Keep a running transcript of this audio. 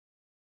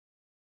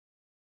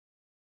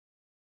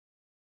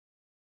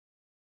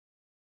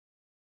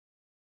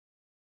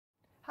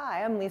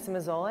Hi, I'm Lisa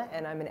Mazzola,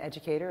 and I'm an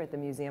educator at the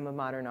Museum of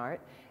Modern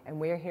Art, and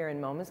we're here in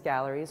MoMA's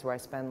galleries where I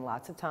spend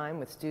lots of time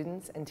with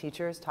students and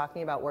teachers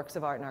talking about works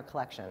of art in our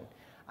collection.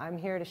 I'm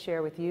here to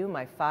share with you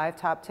my 5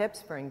 top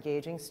tips for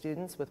engaging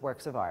students with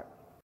works of art.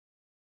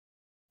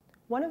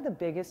 One of the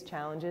biggest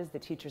challenges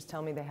that teachers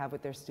tell me they have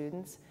with their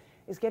students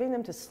is getting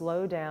them to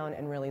slow down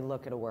and really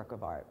look at a work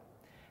of art.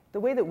 The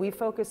way that we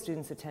focus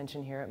students'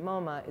 attention here at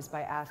MoMA is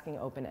by asking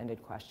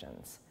open-ended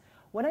questions.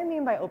 What I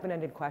mean by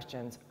open-ended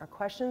questions are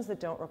questions that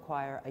don't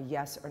require a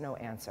yes or no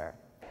answer.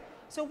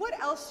 So what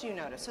else do you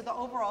notice? So the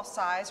overall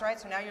size, right?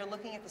 So now you're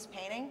looking at this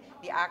painting,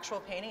 the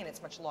actual painting, and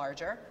it's much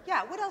larger.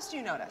 Yeah, what else do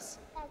you notice?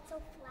 That's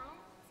so flat.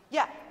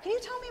 Yeah, can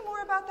you tell me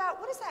more about that?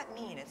 What does that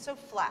mean? It's so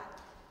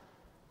flat.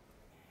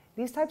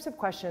 These types of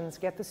questions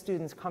get the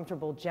students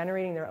comfortable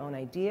generating their own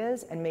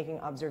ideas and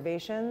making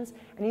observations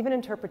and even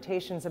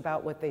interpretations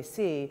about what they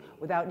see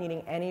without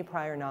needing any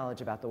prior knowledge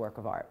about the work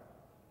of art.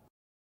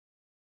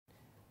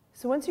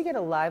 So once you get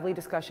a lively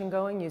discussion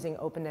going using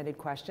open-ended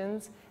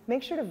questions,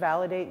 make sure to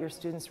validate your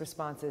students'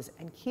 responses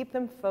and keep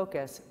them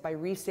focused by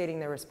restating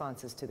their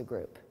responses to the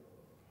group.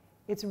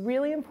 It's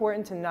really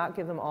important to not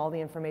give them all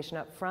the information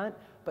up front,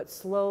 but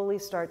slowly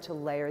start to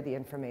layer the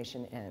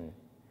information in.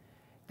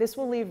 This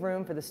will leave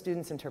room for the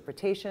students'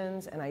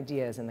 interpretations and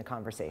ideas in the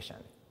conversation.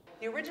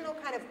 The original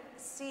kind of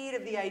seed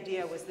of the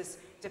idea was this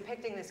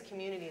depicting this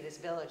community, this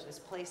village, this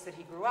place that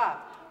he grew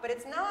up, but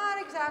it's not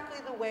exactly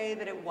the way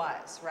that it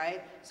was,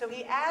 right? So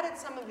he added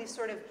some of these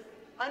sort of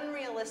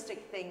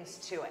unrealistic things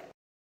to it.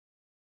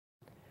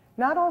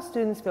 Not all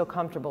students feel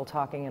comfortable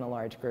talking in a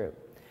large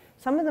group.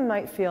 Some of them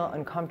might feel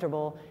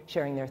uncomfortable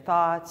sharing their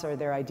thoughts or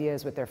their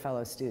ideas with their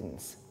fellow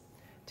students.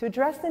 To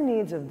address the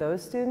needs of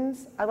those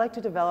students, I like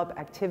to develop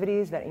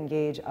activities that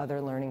engage other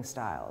learning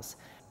styles,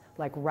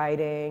 like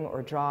writing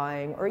or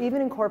drawing, or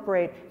even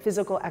incorporate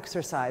physical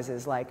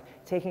exercises like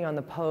taking on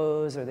the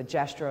pose or the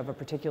gesture of a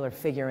particular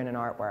figure in an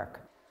artwork.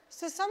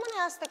 So someone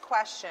asked the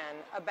question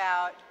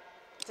about,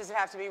 does it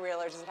have to be real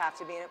or does it have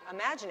to be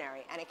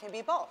imaginary? And it can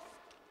be both,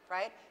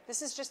 right?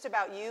 This is just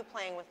about you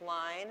playing with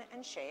line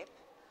and shape.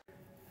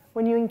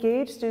 When you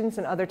engage students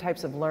in other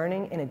types of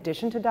learning in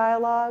addition to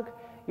dialogue,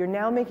 you're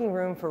now making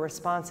room for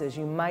responses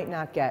you might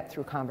not get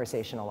through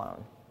conversation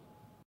alone.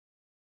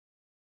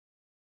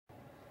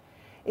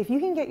 If you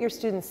can get your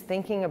students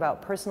thinking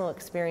about personal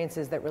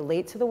experiences that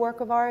relate to the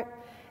work of art,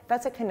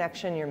 that's a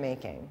connection you're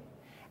making.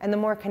 And the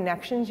more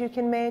connections you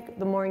can make,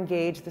 the more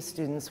engaged the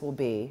students will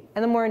be,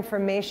 and the more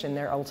information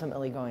they're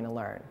ultimately going to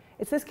learn.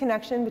 It's this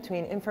connection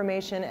between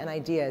information and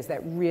ideas that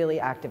really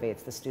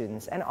activates the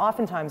students, and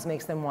oftentimes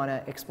makes them want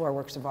to explore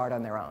works of art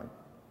on their own.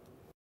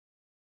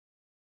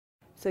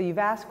 So you've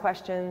asked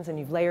questions, and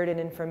you've layered in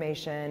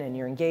information, and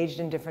you're engaged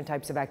in different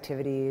types of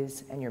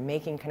activities, and you're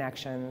making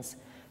connections.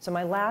 So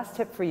my last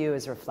tip for you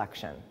is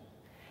reflection.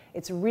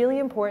 It's really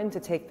important to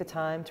take the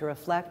time to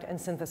reflect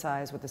and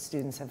synthesize what the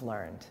students have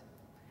learned.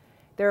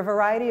 There are a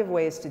variety of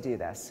ways to do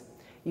this.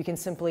 You can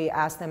simply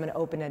ask them an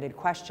open-ended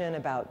question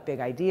about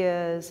big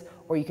ideas,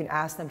 or you can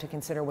ask them to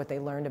consider what they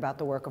learned about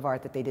the work of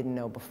art that they didn't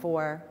know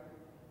before.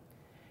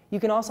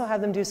 You can also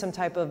have them do some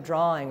type of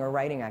drawing or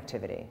writing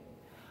activity.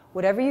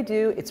 Whatever you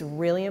do, it's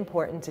really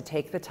important to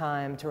take the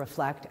time to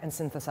reflect and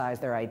synthesize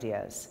their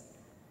ideas.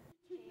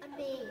 A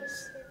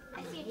maze.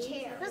 I see a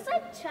chair. Looks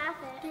like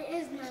traffic. There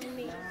is no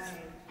maze.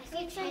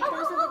 I see those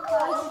are the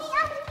cars.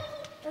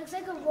 It looks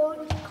like a road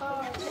with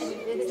cars.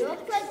 It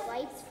looks like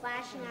lights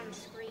flashing on the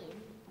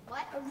screen.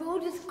 What? A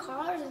road with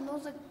cars and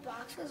those like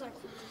boxes are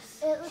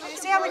close. You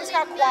see how we just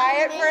got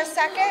quiet for a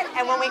second?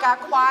 And when we got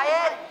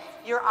quiet,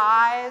 your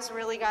eyes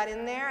really got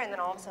in there, and then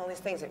all of a sudden these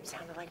things, it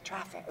sounded like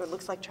traffic. It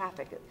looks like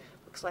traffic. It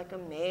looks like a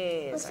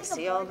maze. I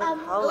see all the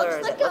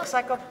colors. It looks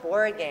like a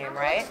board game,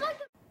 right?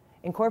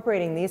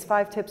 Incorporating these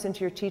 5 tips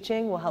into your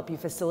teaching will help you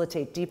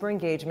facilitate deeper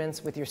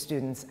engagements with your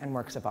students and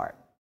works of art.